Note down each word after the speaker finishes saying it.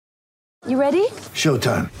You ready?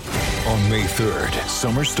 Showtime. On May 3rd,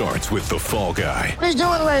 summer starts with The Fall Guy. Let's do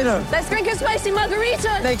it later. Let's drink a spicy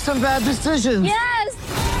margarita. Make some bad decisions. Yes!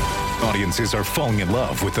 Audiences are falling in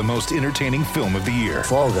love with the most entertaining film of the year.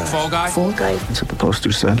 Fall Guy. Fall Guy? Fall guy. That's what the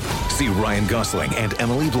poster said. See Ryan Gosling and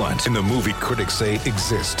Emily Blunt in the movie critics say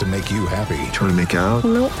exists to make you happy. Trying to make it out?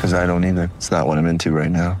 Nope. Because I don't either. It's not what I'm into right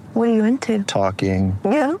now. What are you into? Talking.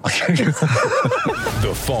 Yeah.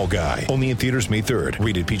 The Fall Guy. Only in theaters May 3rd.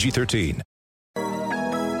 Rated PG-13.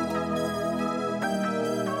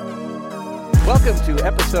 Welcome to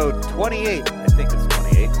episode 28, I think it's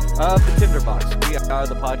 28, of the Tinderbox. We are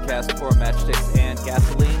the podcast for Matchsticks and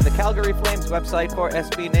Gasoline, the Calgary Flames website for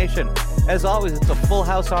SB Nation. As always, it's a full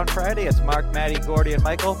house on Friday. It's Mark, Maddie, Gordy, and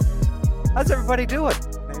Michael. How's everybody doing?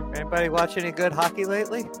 Anybody watch any good hockey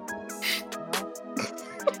lately?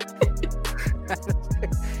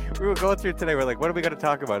 We were going through today, we're like, what are we going to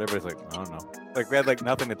talk about? Everybody's like, I don't know. Like, we had like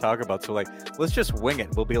nothing to talk about, so like, let's just wing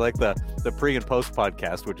it. We'll be like the pre and post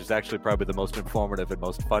podcast, which is actually probably the most informative and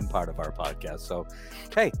most fun part of our podcast. So,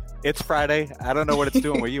 hey, it's Friday. I don't know what it's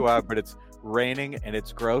doing where you are, but it's raining and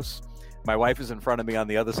it's gross. My wife is in front of me on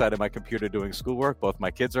the other side of my computer doing schoolwork. Both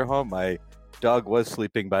my kids are home. My dog was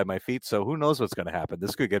sleeping by my feet, so who knows what's going to happen.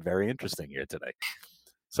 This could get very interesting here today.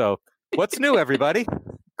 So, what's new, everybody?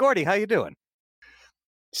 Gordy, how you doing?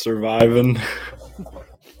 Surviving.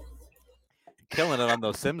 Killing it on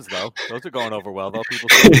those Sims, though. Those are going over well, though. People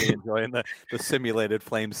seem to be enjoying the simulated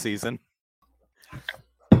Flames season.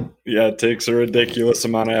 Yeah, it takes a ridiculous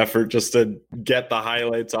amount of effort just to get the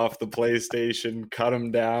highlights off the PlayStation, cut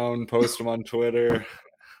them down, post them on Twitter.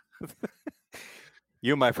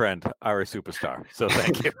 You, my friend, are a superstar, so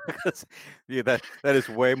thank you. Yeah, that is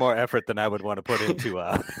way more effort than I would want to put into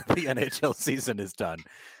the NHL season is done.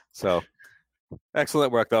 So,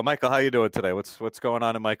 excellent work, though. Michael, how you doing today? What's going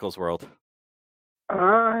on in Michael's world?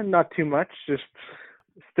 Not too much. Just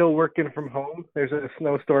still working from home. There's a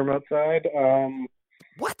snowstorm outside.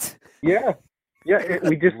 What? Yeah.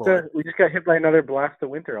 We just Lord. we just got hit by another blast of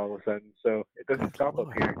winter all of a sudden. So it doesn't stop up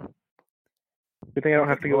here. Good thing I don't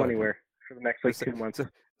have to go Lord. anywhere for the next 2 months.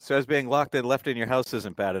 So as being locked and left in your house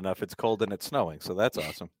isn't bad enough. It's cold and it's snowing, so that's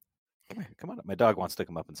awesome. Come on up. My dog wants to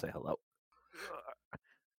come up and say hello.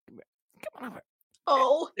 Come on over.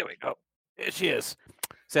 Oh. There we go. There she is.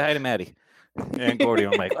 Say hi to Maddie. And Gordy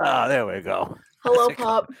and Mike. There we go. Hello,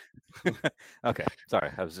 Pop. Okay.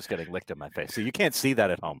 Sorry. I was just getting licked in my face. So you can't see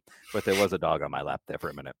that at home, but there was a dog on my lap there for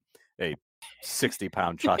a minute. A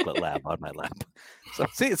 60-pound chocolate lab on my lap. So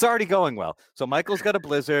see, it's already going well. So Michael's got a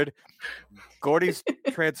blizzard. Gordy's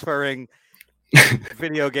transferring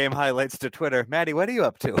video game highlights to Twitter. Maddie, what are you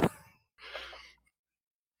up to?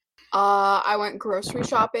 I went grocery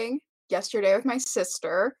shopping yesterday with my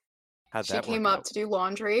sister. How'd She that came work up out? to do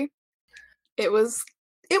laundry. It was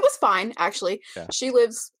fine, actually. Yeah. She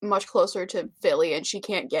lives much closer to Philly and she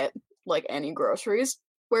can't get like any groceries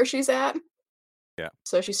where she's at. Yeah.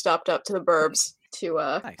 So she stopped up to the burbs to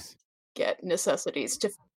Nice. get necessities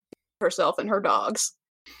to herself and her dogs.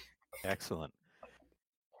 Excellent.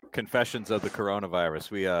 Confessions of the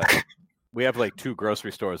coronavirus. We have like 2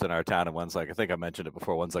 grocery stores in our town, and one's like, I think I mentioned it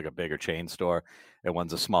before, one's like a bigger chain store, and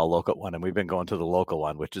one's a small local one. And we've been going to the local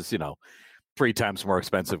one, which is, 3 times more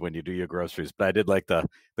expensive when you do your groceries. But I did like the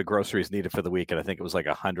groceries needed for the week, and I think it was like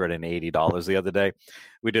 $180 the other day.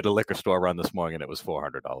 We did a liquor store run this morning, and it was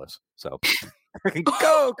 $400. So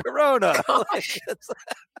go Corona!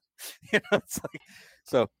 It's like,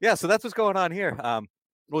 so that's what's going on here.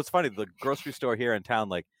 Well, it's funny. The grocery store here in town,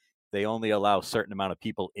 like, they only allow a certain amount of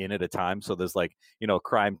people in at a time. So there's like,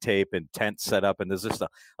 crime tape and tents set up. And there's just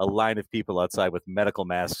a line of people outside with medical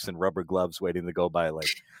masks and rubber gloves waiting to go buy like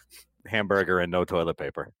hamburger and no toilet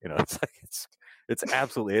paper. It's like, it's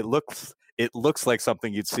absolutely, it looks like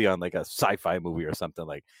something you'd see on like a sci-fi movie or something,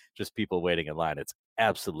 like just people waiting in line. It's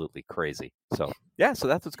absolutely crazy. So so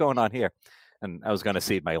that's what's going on here. And I was going to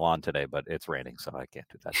seed my lawn today, but it's raining. So I can't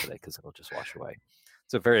do that today because it'll just wash away.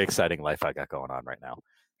 It's a very exciting life I got going on right now.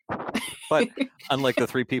 But unlike the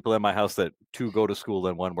 3 people in my house that 2 go to school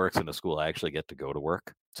and 1 works in a school, I actually get to go to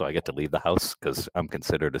work. So I get to leave the house because I'm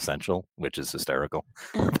considered essential, which is hysterical.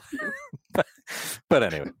 but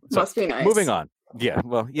anyway, so Must be nice. moving on. Yeah,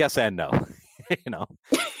 well, yes and no.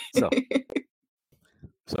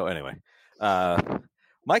 So anyway,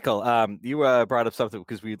 Michael, you brought up something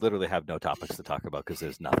because we literally have no topics to talk about because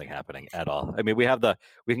there's nothing happening at all. I mean, we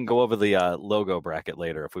can go over the logo bracket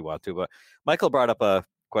later if we want to, but Michael brought up a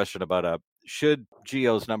question about should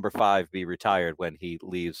Gio's number 5 be retired when he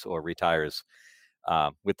leaves or retires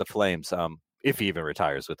with the Flames, if he even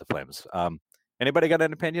retires with the Flames. Anybody got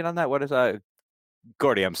an opinion on that? What is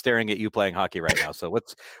Gordy, I'm staring at you playing hockey right now. So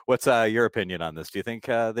what's your opinion on this? Do you think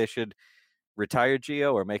they should retire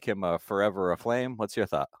Gio or make him forever a Flame? What's your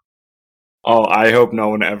thought? Oh, I hope no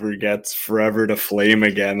one ever gets forever to Flame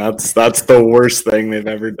again. That's the worst thing they've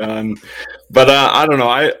ever done. But I don't know.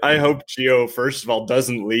 I hope Gio, first of all,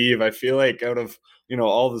 doesn't leave. I feel like out of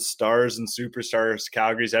all the stars and superstars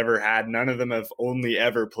Calgary's ever had, none of them have only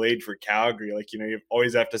ever played for Calgary. Like, you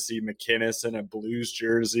always have to see McInnes in a Blues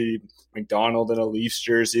jersey, McDonald in a Leafs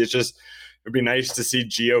jersey. It'd be nice to see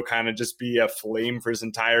Gio kind of just be a Flame for his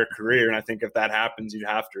entire career. And I think if that happens, you'd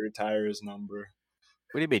have to retire his number.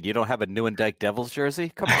 What do you mean? You don't have a Nieuwendyk Devils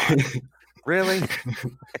jersey? Come on. Really?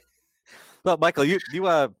 Well, Michael, you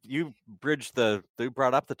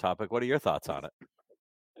brought up the topic. What are your thoughts on it?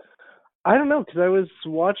 I don't know, because I was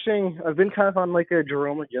watching. I've been kind of on like a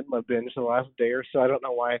Jarome Iginla binge the last day or so. I don't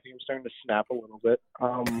know why. I think I'm starting to snap a little bit.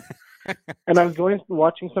 And I was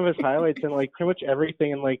watching some of his highlights, and like pretty much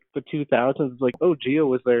everything in like the 2000s, like, oh, Gio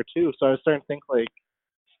was there too. So I was starting to think, like,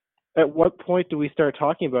 at what point do we start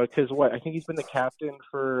talking about it? Because I think he's been the captain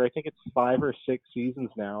for, I think it's 5 or 6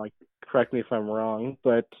 seasons now. Like, correct me if I'm wrong,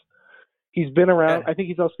 but he's been around. I think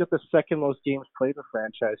he's also got the second most games played in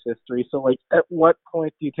franchise history. So, like, at what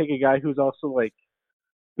point do you take a guy who's also, like,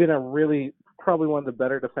 been probably one of the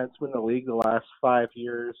better defensemen in the league the last 5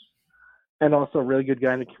 years, and also a really good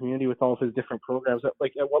guy in the community with all of his different programs? At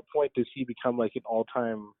what point does he become, like, an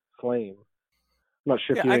all-time Flame? I'm not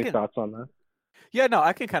sure if you have any thoughts on that. Yeah, no,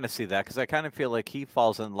 I can kind of see that, because I kind of feel like he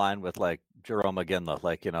falls in line with, like, Jarome Iginla.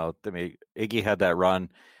 Like, Iggy had that run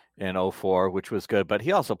in 2004, which was good, but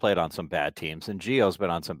he also played on some bad teams, and Gio's been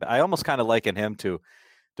on some I almost kind of liken him to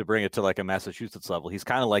bring it to like a Massachusetts level. He's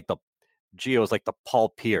kind of like Gio's like the Paul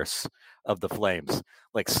Pierce of the Flames,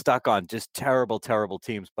 like stuck on just terrible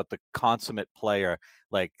teams, but the consummate player,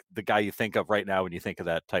 like the guy you think of right now when you think of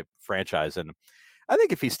that type franchise. And I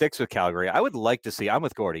think if he sticks with Calgary, I would like to see, I'm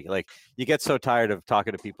with Gordy, like, you get so tired of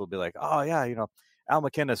talking to people, be like, oh yeah, Al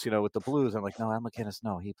McInnes, with the Blues. I'm like, no, Al McInnes,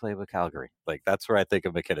 no, he played with Calgary. Like, that's where I think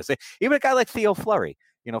of McInnes. Even a guy like Theo Fleury,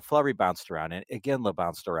 Fleury bounced around, and Iginla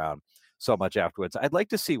bounced around so much afterwards. I'd like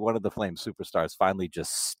to see one of the Flames superstars finally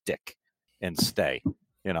just stick and stay,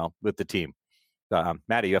 with the team.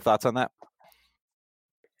 Maddie, you have thoughts on that?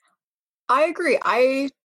 I agree. I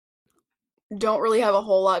don't really have a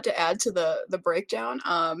whole lot to add to the breakdown,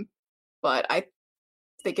 but I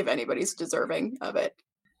think if anybody's deserving of it,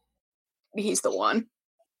 he's the one.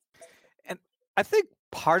 And I think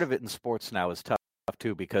part of it in sports now is tough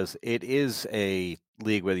too, because it is a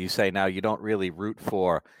league where you say now you don't really root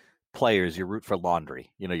for players, you root for laundry.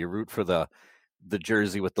 You root for the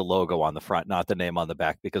jersey with the logo on the front, not the name on the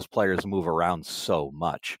back, because players move around so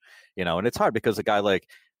much, and it's hard because a guy like,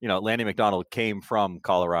 Lanny McDonald came from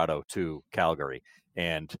Colorado to Calgary,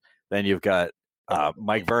 and then you've got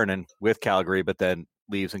Mike Vernon with Calgary, but then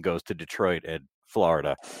leaves and goes to Detroit and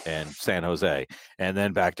Florida and San Jose, and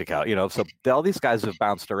then back to Cal. So all these guys have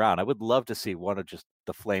bounced around. I would love to see one of just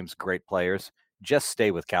the Flames' great players just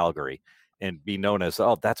stay with Calgary and be known as,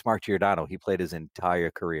 oh, that's Mark Giordano. He played his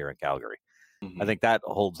entire career in Calgary. Mm-hmm. I think that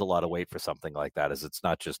holds a lot of weight for something like that, as it's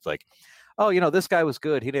not just like, oh, this guy was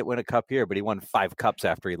good. He didn't win a cup here, but he won 5 cups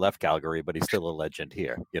after he left Calgary, but he's still a legend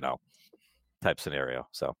here, type scenario.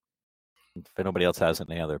 So if nobody else has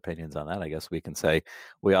any other opinions on that, I guess we can say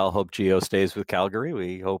we all hope Gio stays with Calgary.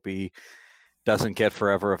 We hope he doesn't get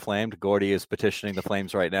forever aflamed. Gordy is petitioning the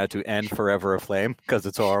Flames right now to end forever aflame because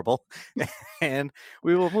it's horrible. And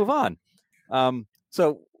we will move on.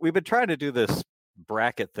 So we've been trying to do this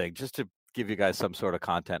bracket thing just to give you guys some sort of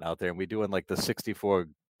content out there. And we're doing like the 64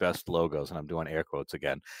 best logos, and I'm doing air quotes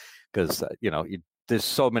again because, there's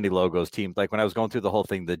so many logos teams. Like when I was going through the whole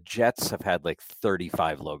thing, the Jets have had like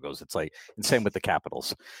 35 logos. It's like, and same with the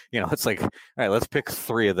Capitals. It's like, all right, let's pick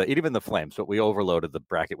 3 of even the Flames, but we overloaded the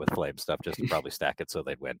bracket with Flame stuff just to probably stack it so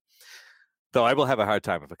they'd win. Though I will have a hard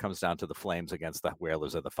time if it comes down to the Flames against the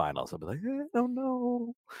Whalers in the finals. I'll be like, I don't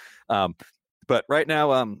know. But right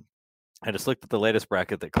now, I just looked at the latest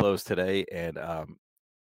bracket that closed today, and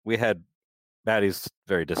we had Maddie's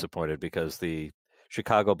very disappointed because the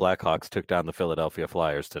Chicago Blackhawks took down the Philadelphia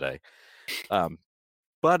Flyers today.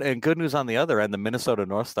 But and good news on the other end, the Minnesota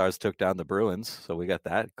North Stars took down the Bruins, so we got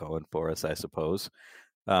that going for us, I suppose.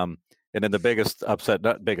 And then the biggest upset,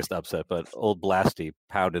 not biggest upset, but Old Blasty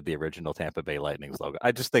pounded the original Tampa Bay Lightning's logo.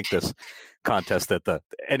 I just think this contest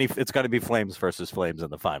it's got to be Flames versus Flames in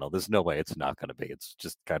the final. There's no way it's not going to be. It's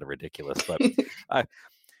just kind of ridiculous. But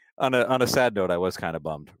on a sad note, I was kind of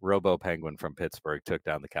bummed. Robo Penguin from Pittsburgh took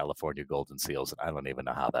down the California Golden Seals, and I don't even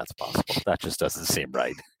know how that's possible. That just doesn't seem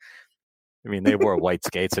right. I mean, they wore white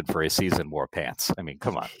skates and for a season wore pants. I mean,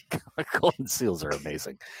 come on. Golden Seals are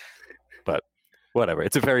amazing. But whatever.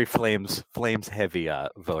 It's a very Flames heavy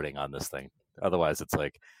voting on this thing. Otherwise, it's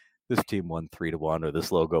like this team won 3-1 or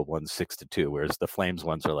this logo won 6-2, whereas the Flames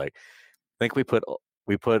ones are like, I think we put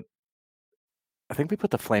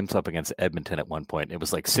the Flames up against Edmonton at one point. It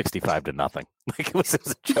was like 65-0. Like it was a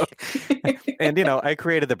joke. And I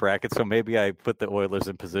created the bracket, so maybe I put the Oilers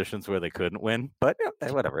in positions where they couldn't win. But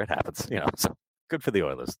whatever, it happens. So good for the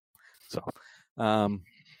Oilers. So,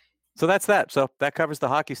 so that's that. So that covers the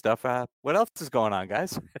hockey stuff. What else is going on,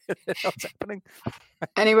 guys? What else happening?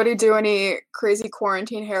 Anybody do any crazy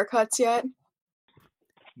quarantine haircuts yet?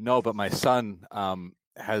 No, but my son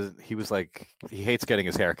he was like, he hates getting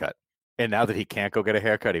his haircut. And now that he can't go get a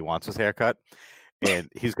haircut, he wants his haircut. And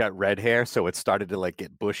he's got red hair, so it started to like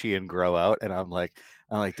get bushy and grow out. And I'm like,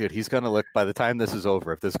 dude, he's gonna look, by the time this is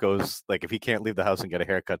over, if this goes like, if he can't leave the house and get a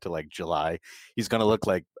haircut to like July, he's gonna look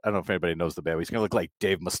like, I don't know if anybody knows the band, he's gonna look like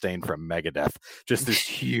Dave Mustaine from Megadeth. Just this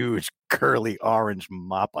huge curly orange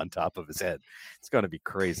mop on top of his head. It's gonna be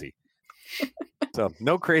crazy. So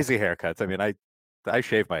no crazy haircuts. I mean, I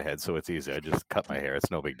shave my head, so it's easy. I just cut my hair.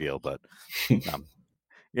 It's no big deal. But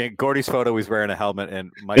yeah, Gordy's photo, he's wearing a helmet, and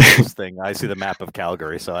Michael's thing, I see the map of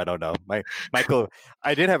Calgary, so I don't know. Michael,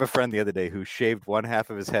 I did have a friend the other day who shaved one half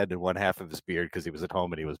of his head and one half of his beard because he was at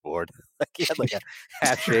home and he was bored. Like he had like a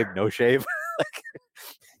half shave, no shave,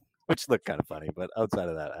 which looked kind of funny. But outside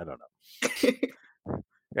of that, I don't know.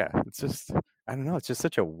 Yeah, it's just, I don't know. It's just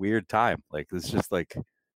such a weird time. Like it's just like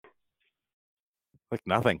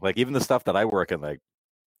nothing. Like even the stuff that I work in, like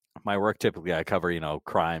my work typically I cover,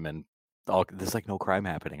 crime and there's like no crime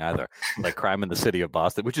happening either. Like crime in the city of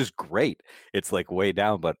Boston, which is great. It's like way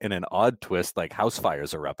down, but in an odd twist, like house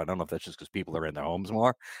fires are up. I don't know if that's just because people are in their homes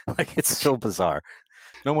more. Like it's so bizarre.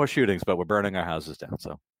 No more shootings, but we're burning our houses down.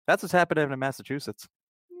 So that's what's happening in Massachusetts.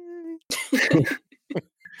 I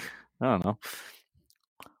don't know.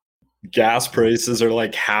 Gas prices are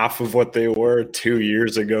like half of what they were 2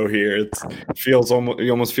 years ago here. It feels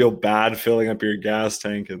you almost feel bad filling up your gas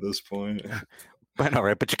tank at this point. I know,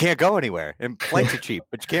 right? But you can't go anywhere. And flights are cheap,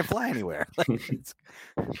 but you can't fly anywhere. Like, it's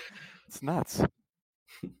nuts.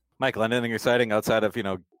 Michael, anything exciting outside of,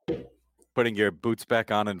 putting your boots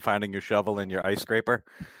back on and finding your shovel and your ice scraper?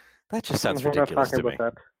 That just sounds ridiculous to me.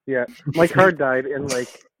 That. Yeah. My car died in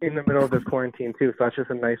the middle of this quarantine too, so that's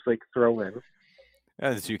just a nice throw in.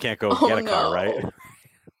 So you can't go get a car, right?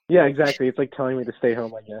 Yeah, exactly. It's like telling me to stay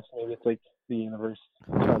home, I guess. Maybe it's like the universe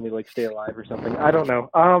telling me to stay alive or something. I don't know.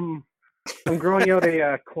 I'm growing out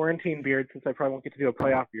a quarantine beard since I probably won't get to do a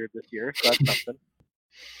playoff beard this year. So that's something.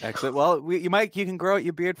 Excellent. Well, you can grow out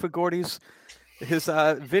your beard for Gordy's his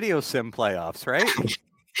video sim playoffs, right?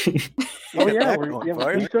 Oh yeah,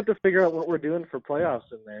 we still have to figure out what we're doing for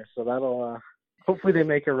playoffs in there. So that'll hopefully they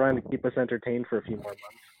make a run to keep us entertained for a few more months.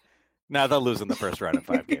 No, they'll lose in the first round of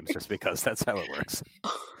 5 games just because that's how it works.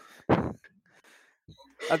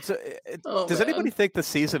 Does anybody think the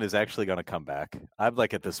season is actually going to come back? I'm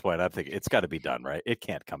like, at this point, I'm thinking it's got to be done, right? It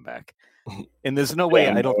can't come back. And there's no way,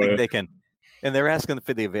 I don't think they can. And they're asking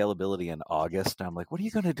for the availability in August. And I'm like, what are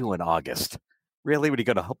you going to do in August? Really? What are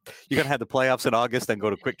you're going to have the playoffs in August and go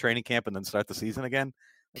to quick training camp and then start the season again?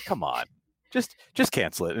 Like, come on. Just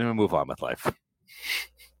cancel it and we'll move on with life.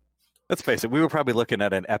 Let's face it, we were probably looking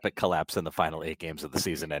at an epic collapse in the final 8 games of the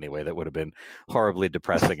season anyway. That would have been horribly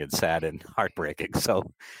depressing and sad and heartbreaking. So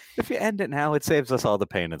if you end it now, it saves us all the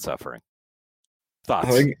pain and suffering. Thoughts?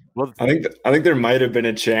 I think there might have been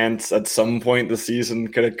a chance at some point the season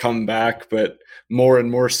could have come back, but more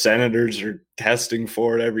and more Senators are testing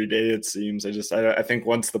for it every day, it seems. I think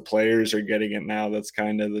once the players are getting it now, that's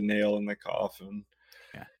kind of the nail in the coffin.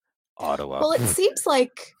 Yeah. Ottawa. Well, it seems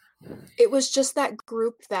like it was just that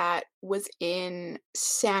group that was in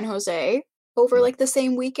San Jose over the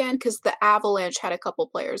same weekend, because the Avalanche had a couple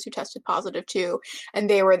players who tested positive too, and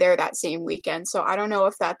they were there that same weekend. So I don't know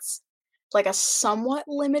if that's like a somewhat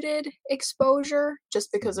limited exposure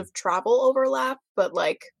just because of travel overlap, but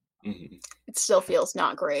it still feels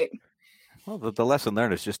not great. Well, the lesson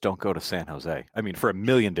learned is just don't go to San Jose. I mean, for a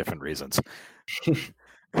million different reasons.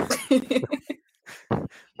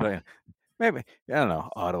 But, maybe, I don't know,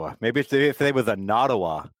 Ottawa. Maybe if they were the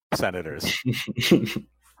Nottawa Senators,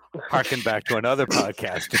 harken back to another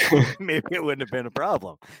podcast, maybe it wouldn't have been a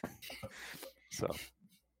problem. So,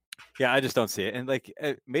 yeah, I just don't see it.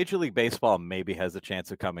 And Major League Baseball maybe has a chance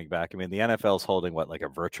of coming back. I mean, the NFL's holding a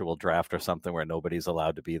virtual draft or something where nobody's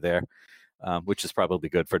allowed to be there, which is probably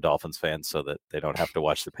good for Dolphins fans so that they don't have to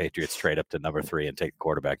watch the Patriots trade up to number 3 and take the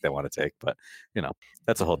quarterback they want to take. But,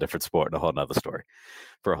 that's a whole different sport and a whole nother story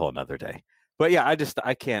for a whole nother day. But yeah,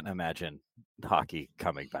 I can't imagine hockey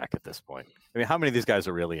coming back at this point. I mean, how many of these guys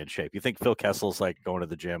are really in shape? You think Phil Kessel's like going to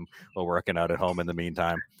the gym or working out at home in the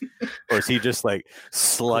meantime? Or is he just like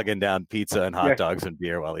slugging down pizza and hot dogs and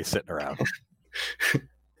beer while he's sitting around?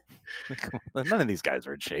 None of these guys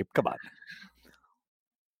are in shape. Come on.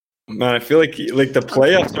 Man, I feel like the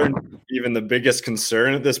playoffs aren't even the biggest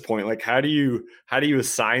concern at this point. Like, how do you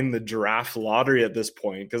assign the draft lottery at this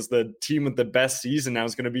point? Because the team with the best season now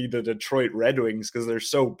is going to be the Detroit Red Wings because they're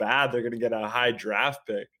so bad. They're going to get a high draft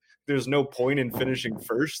pick. There's no point in finishing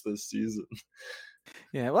first this season.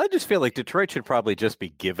 Yeah, well, I just feel like Detroit should probably just be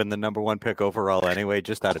given the number 1 pick overall anyway,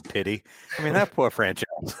 just out of pity. I mean, that poor franchise,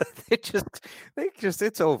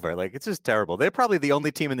 it's over. Like, it's just terrible. They're probably the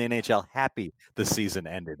only team in the NHL happy the season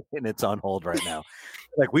ended and it's on hold right now.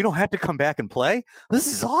 Like, we don't have to come back and play. This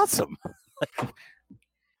is awesome.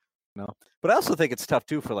 No, but I also think it's tough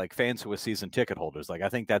too for like fans who are season ticket holders. Like, I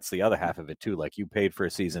think that's the other half of it too. Like, you paid for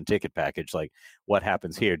a season ticket package. Like, what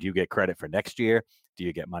happens here? Do you get credit for next year? Do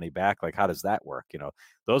you get money back? Like, how does that work?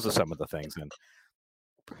 Those are some of the things. And,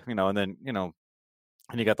 and then, and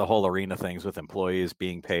you got the whole arena things with employees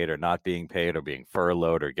being paid or not being paid or being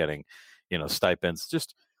furloughed or getting, stipends.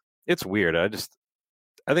 Just, it's weird.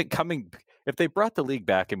 I think if they brought the league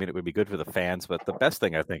back, I mean, it would be good for the fans, but the best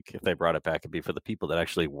thing I think if they brought it back would be for the people that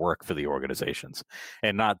actually work for the organizations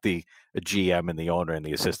and not the GM and the owner and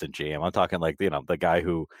the assistant GM. I'm talking like, the guy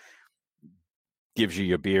who gives you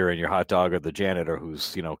your beer and your hot dog or the janitor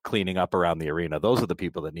who's, cleaning up around the arena. Those are the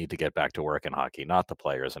people that need to get back to work in hockey, not the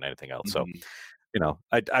players and anything else. Mm-hmm. So,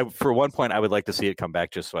 I for one point, I would like to see it come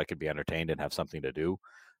back just so I could be entertained and have something to do.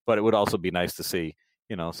 But it would also be nice to see,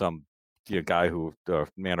 some guy who, or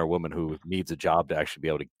man or woman who needs a job to actually be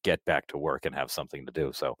able to get back to work and have something to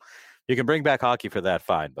do. So you can bring back hockey for that,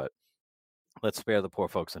 fine, but let's spare the poor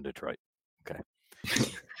folks in Detroit. Okay.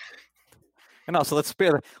 And also let's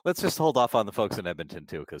just hold off on the folks in Edmonton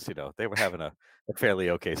too, because they were having a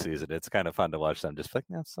fairly okay season. It's kind of fun to watch them just like,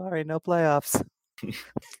 no, sorry, no playoffs.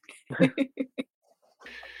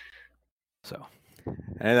 So,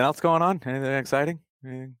 anything else going on? Anything exciting?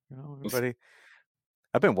 Everybody.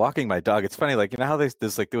 I've been walking my dog. It's funny, like, how there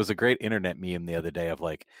was a great internet meme the other day of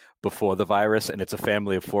like before the virus, and it's a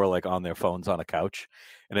family of 4 like on their phones on a couch,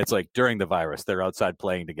 and it's like during the virus they're outside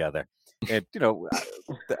playing together. And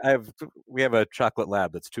we have a chocolate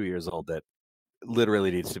lab that's 2 years old that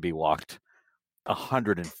literally needs to be walked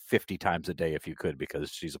 150 times a day if you could,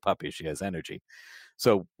 because she's a puppy. She has energy.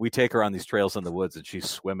 So we take her on these trails in the woods and she's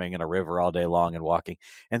swimming in a river all day long and walking.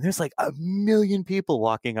 And there's like 1 million people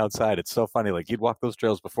walking outside. It's so funny. Like, you'd walk those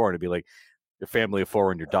trails before and it'd be like your family of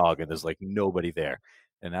 4 and your dog, and there's like nobody there.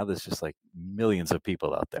 And now there's just like millions of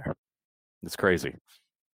people out there. It's crazy.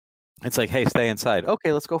 It's like, hey, stay inside.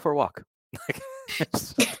 Okay, let's go for a walk. It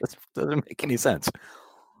doesn't make any sense.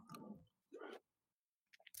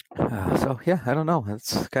 So yeah, I don't know.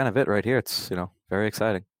 That's kind of it right here. It's very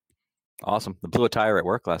exciting, awesome. I blew a tire at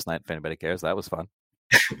work last night. If anybody cares, that was fun.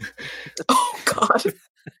 Oh God.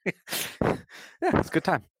 Yeah, it's a good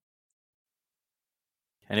time.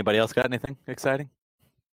 Anybody else got anything exciting?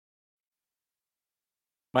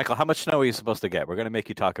 Michael, how much snow are you supposed to get? We're going to make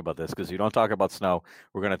you talk about this because you don't talk about snow.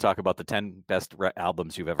 We're going to talk about the 10 best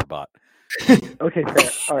albums you've ever bought. Okay, fair.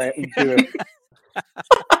 All right, let's do it.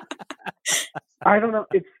 I don't know.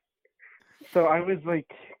 So I was like,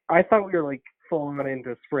 I thought we were like full on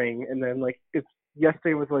into spring, and then like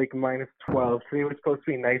yesterday was like -12. Today was supposed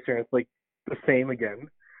to be nicer, and it's like the same again.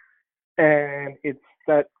 And it's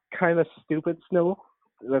that kind of stupid snow.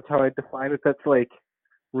 That's how I define it. That's like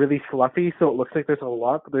really fluffy, so it looks like there's a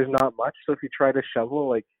lot, but there's not much. So if you try to shovel,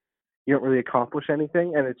 like, you don't really accomplish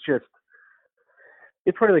anything, and it's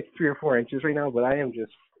probably like 3 or 4 inches right now, but I am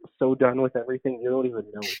just so done with everything. You don't even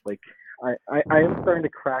know. Like, I am starting to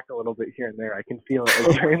crack a little bit here and there. I can feel it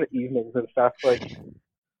like, during the evenings and stuff. Like,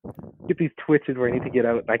 get these twitches where I need to get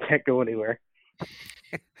out and I can't go anywhere.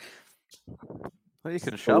 Well, you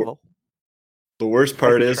can shovel. The worst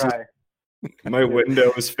part is my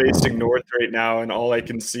window is facing north right now, and all I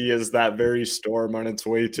can see is that very storm on its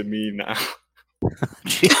way to me now.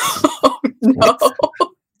 Oh, no.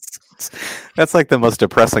 That's like the most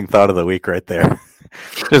depressing thought of the week right there.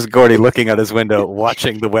 Just Gordy looking out his window,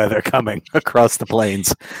 watching the weather coming across the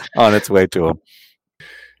plains on its way to him.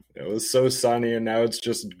 It was so sunny, and now it's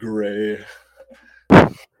just gray.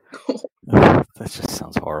 That just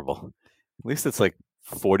sounds horrible. At least it's like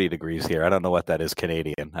 40 degrees here. I don't know what that is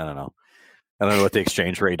Canadian. I don't know what the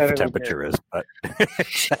exchange rate for temperature is, but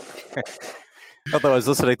Although I was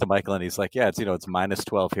listening to Michael and he's like, yeah, it's minus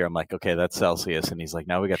 12 here. I'm like, okay, that's Celsius. And he's like,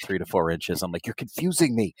 now we got 3 to 4 inches. I'm like, you're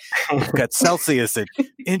confusing me. We've got Celsius and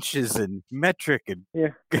inches and metric. And Yeah.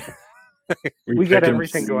 We got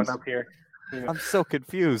everything going up here. Yeah. I'm so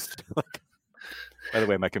confused. By the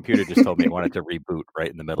way, my computer just told me it wanted to reboot right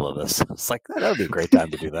in the middle of this. It's like, that would be a great time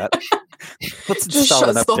to do that. Let's Just install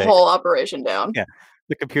an shuts the update. whole operation down. Yeah.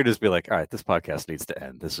 The computers be like, all right, this podcast needs to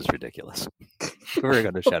end. This is ridiculous. We're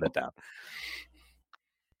going to shut it down.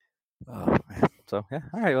 Oh, man. So, yeah.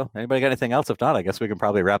 All right. Well, anybody got anything else? If not, I guess we can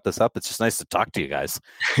probably wrap this up. It's just nice to talk to you guys.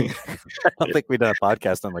 I don't think we've done a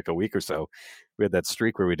podcast in like a week or so. We had that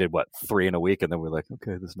streak where we did, 3 in a week, and then we're like,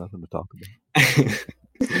 okay, there's nothing to talk about.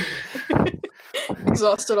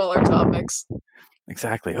 Exhausted all our topics.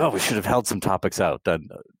 Exactly. Oh, we should have held some topics out. Done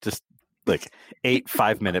just like 8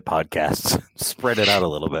 5-minute podcasts. Spread it out a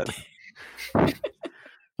little bit.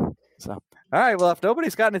 So, all right. Well, if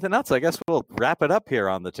nobody's got anything else, I guess we'll wrap it up here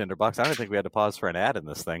on the Tinderbox. I don't think we had to pause for an ad in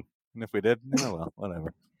this thing. And if we did, oh well,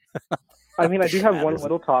 whatever. I mean, I do have one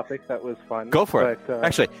little topic that was fun. Go for it.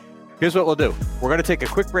 Actually, here's what we'll do. We're going to take a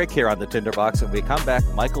quick break here on the Tinderbox, and when we come back,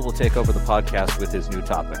 Michael will take over the podcast with his new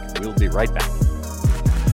topic. We'll be right back.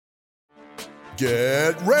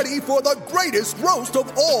 Get ready for the greatest roast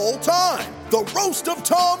of all time, the Roast of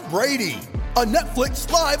Tom Brady, a Netflix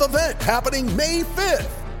live event happening May 5th.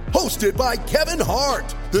 Hosted by Kevin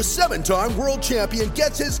Hart, the 7-time world champion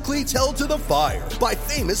gets his cleats held to the fire by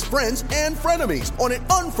famous friends and frenemies on an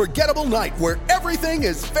unforgettable night where everything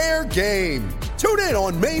is fair game. Tune in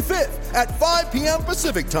on May 5th at 5 p.m.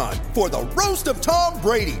 Pacific time for the Roast of Tom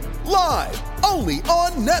Brady, live only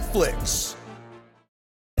on Netflix.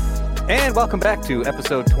 And welcome back to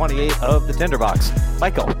episode 28 of the Tinderbox.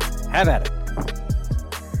 Michael, have at it.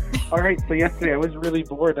 All right, so yesterday I was really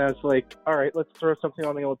bored. And I was like, all right, let's throw something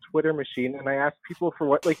on the old Twitter machine. And I asked people for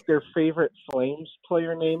what their favorite Flames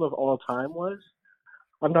player name of all time was.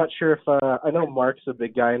 I'm not sure if I know Mark's a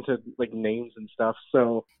big guy into names and stuff.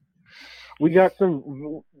 So we got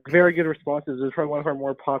some very good responses. It was probably one of our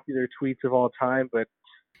more popular tweets of all time. But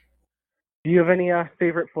do you have any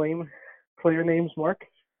favorite Flame player names, Mark,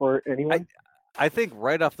 or anyone? I think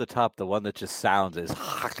right off the top, the one that just sounds is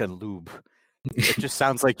Hakan Lube. It just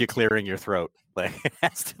sounds like you're clearing your throat.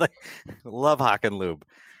 Love Hakan Lube.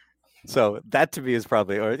 So that to me is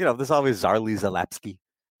probably, or there's always Zarli Zalapski,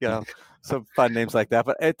 some fun names like that.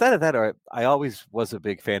 But instead of that, I always was a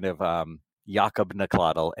big fan of Jakub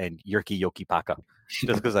Nakladel and Jyrki Jokipaka,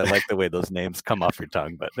 just because I like the way those names come off your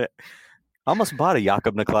tongue. But I almost bought a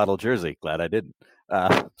Jakub Nakladel jersey. Glad I didn't.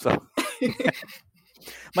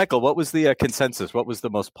 Michael, what was the consensus? What was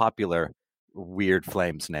the most popular weird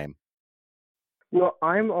Flames name? Well,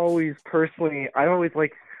 I always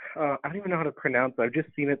like, I don't even know how to pronounce it. I've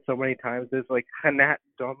just seen it so many times. There's Hanat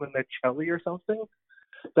Dominicelli or something.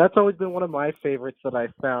 That's always been one of my favorites that I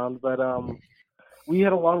found. But we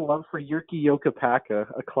had a lot of love for Jyrki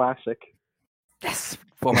Jokipaka, a classic. Yes,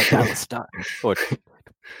 former Dallas Star.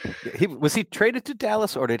 Was he traded to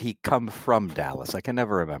Dallas or did he come from Dallas? I can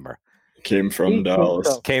never remember. Came from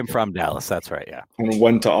Dallas. Came from Dallas. That's right. Yeah. And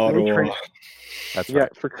went to Ottawa. That's right. Yeah,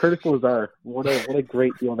 for Curtis Lazar. What a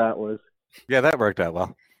great deal that was. Yeah, that worked out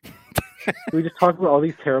well. We just talked about all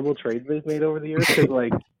these terrible trades they've made over the years.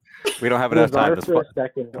 We don't have enough time to for a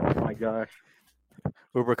second. Oh my gosh.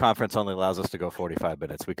 Uber conference only allows us to go 45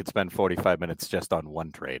 minutes. We could spend 45 minutes just on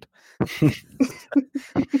one trade.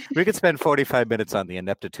 We could spend 45 minutes on the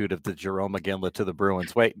ineptitude of the Jerome McGinley to the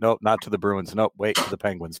Bruins. Wait, nope, not to the Bruins. Nope, wait, to the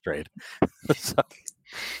Penguins trade.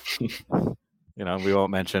 We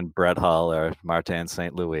won't mention Brett Hull or Martin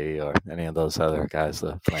St. Louis or any of those other guys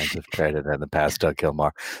the Flames have traded in the past, Doug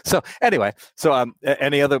Gilmour. So anyway,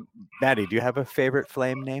 any other, Maddie, do you have a favorite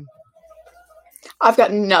Flame name? I've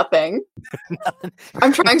got nothing.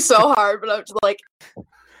 I'm trying so hard, but I'm just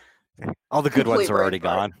all the good ones are already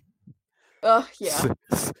gone. Yeah.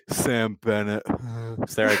 Sam Bennett.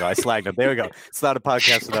 So there we go. I slagged him. There we go. It's not a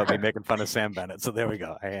podcast without me making fun of Sam Bennett. So there we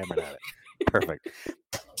go. I hammered at it. Perfect.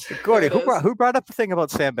 Gordy, who brought up the thing about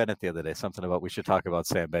Sam Bennett the other day? Something about we should talk about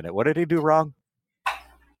Sam Bennett. What did he do wrong?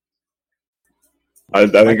 I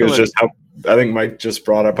think it was just I think Mike just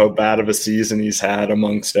brought up how bad of a season he's had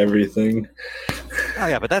amongst everything. Oh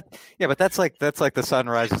yeah, but that's like the sun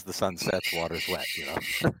rises, the sun sets, water's wet.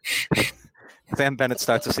 Sam Bennett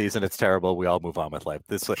starts a season, it's terrible. We all move on with life.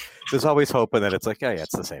 There's always hope, and then it's like,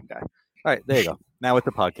 it's the same guy. All right, there you go. Now with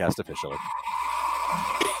the podcast officially.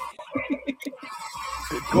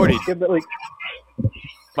 Gordy,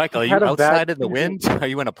 Michael, are you outside in the wind? Are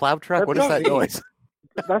you in a plow truck? What is that noise?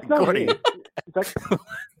 That's not Gordy.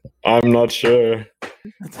 I'm not sure.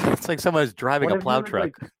 It's like someone's driving a plow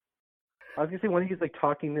truck. I was gonna say one of you is like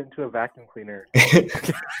talking into a vacuum cleaner.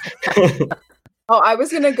 Oh, I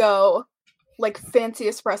was gonna go like fancy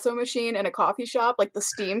espresso machine in a coffee shop, like the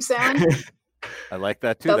steam sound. I like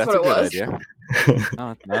that too. That's That's what a it good was. idea.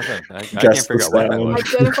 No, nothing. I can't Guess figure the out why that sound.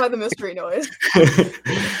 was. Identify the mystery noise.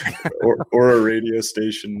 or a radio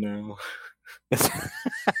station now.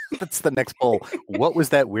 That's the next poll. What was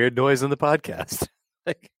that weird noise in the podcast?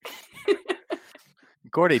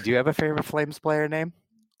 Gordy, do you have a favorite Flames player name?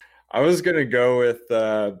 I was gonna go with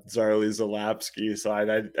Zarli Zalapsky, so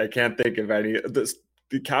I can't think of any.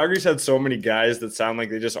 The Calgary's had so many guys that sound like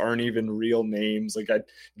they just aren't even real names. Like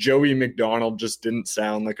Joey McDonald just didn't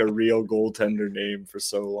sound like a real goaltender name for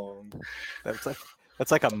so long.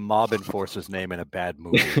 That's like a mob enforcer's name in a bad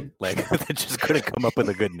movie. Like they just couldn't come up with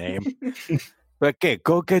a good name. But okay,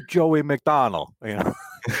 go get Joey McDonald. You know,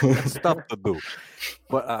 stuff to do.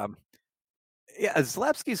 But yeah,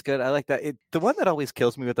 Zalapsky's good. I like that. The one that always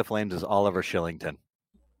kills me with the Flames is Oliver Shillington.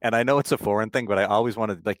 And I know it's a foreign thing, but I always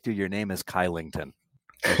wanted like, dude, your name is Kylington.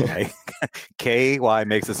 Okay. KY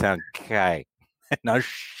makes it sound K. No,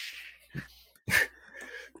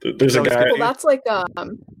 There's a guy. Well, that's like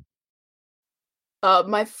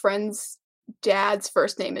my friend's dad's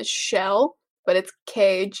first name is Shell, but it's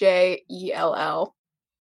Kjell.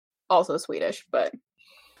 Also Swedish, but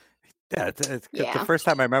yeah, the first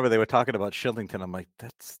time I remember they were talking about Shillington, I'm like,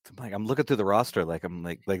 I'm looking through the roster, I'm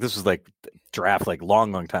like this was like draft like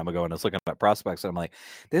long time ago, and I was looking at prospects, and I'm like,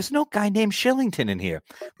 there's no guy named Shillington in here.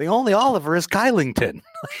 The only Oliver is Kylington.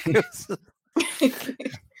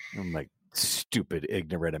 I'm like, stupid,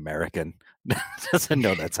 ignorant American doesn't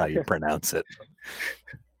know that's how you pronounce it.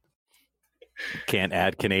 Can't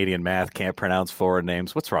add Canadian math, can't pronounce foreign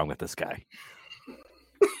names. What's wrong with this guy?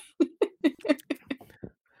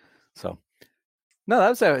 So, no, that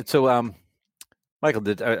was it. So, Michael,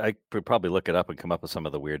 I could probably look it up and come up with some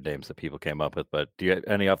of the weird names that people came up with, but do you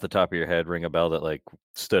any off the top of your head ring a bell that like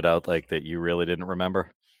stood out like that you really didn't remember?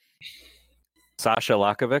 Sasha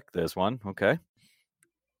Lakovic, there's one. Okay.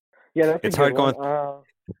 Yeah, that's it's a good hard one. going.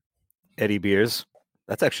 Eddie Beers.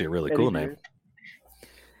 That's actually a really cool name.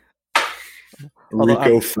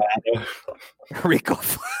 Rico Fata. Rico.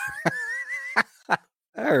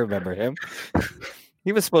 I remember him.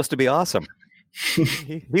 He was supposed to be awesome.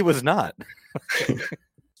 He was not.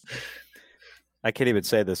 I can't even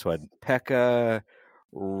say this one. Pekka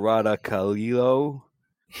Radakalilo.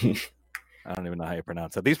 I don't even know how you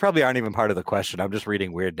pronounce it. These probably aren't even part of the question. I'm just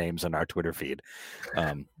reading weird names on our Twitter feed.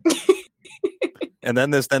 And then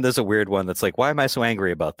there's a weird one that's like, why am I so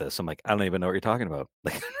angry about this? I'm like, I don't even know what you're talking about.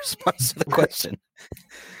 Like in response to the question.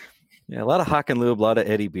 Yeah, a lot of Hawk and Lube, a lot of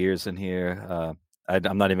Eddie Beers in here.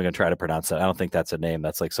 I'm not even going to try to pronounce that. I don't think that's a name.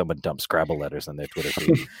 That's like someone dumped Scrabble letters in their Twitter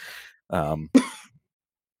feed. Somebody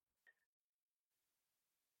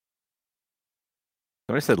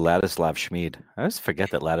said Ladislav Schmid. I always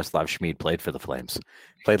forget that Ladislav Schmid played for the Flames.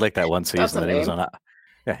 Played like that one season, and he was on.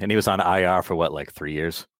 And he was on IR for what, like 3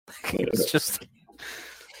 years. It's just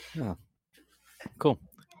cool.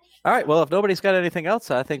 All right. Well, if nobody's got anything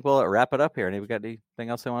else, I think we'll wrap it up here. We got anything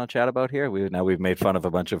else they want to chat about here? We've made fun of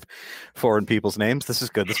a bunch of foreign people's names. This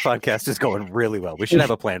is good. This podcast is going really well. We should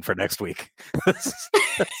have a plan for next week. This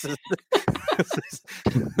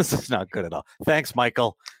is not good at all. Thanks,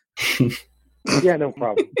 Michael. Yeah, no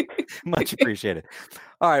problem. Much appreciated.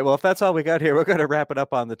 All right. Well, if that's all we got here, we're going to wrap it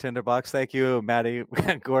up on the Tinderbox. Thank you, Maddie,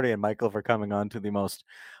 Gordy, and Michael for coming on to the most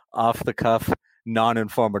off-the-cuff,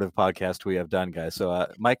 non-informative podcast we have done, guys. So,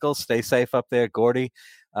 Michael, stay safe up there. Gordy,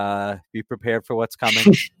 be prepared for what's coming.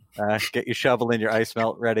 Get your shovel and your ice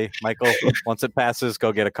melt ready. Michael, once it passes,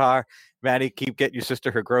 go get a car. Maddie, keep getting your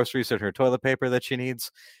sister her groceries and her toilet paper that she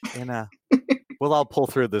needs. And we'll all pull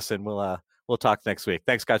through this, and we'll talk next week.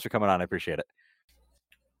 Thanks, guys, for coming on. I appreciate it.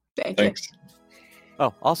 Thanks.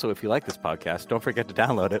 Oh, also, if you like this podcast, don't forget to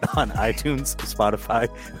download it on iTunes, Spotify,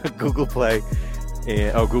 Google Play,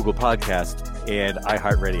 or Google Podcast, and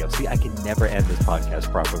iHeartRadio. See, I can never end this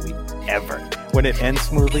podcast properly, ever. When it ends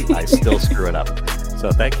smoothly, I still screw it up.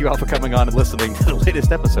 So thank you all for coming on and listening to the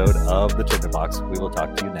latest episode of The Tinderbox. We will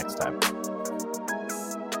talk to you next time.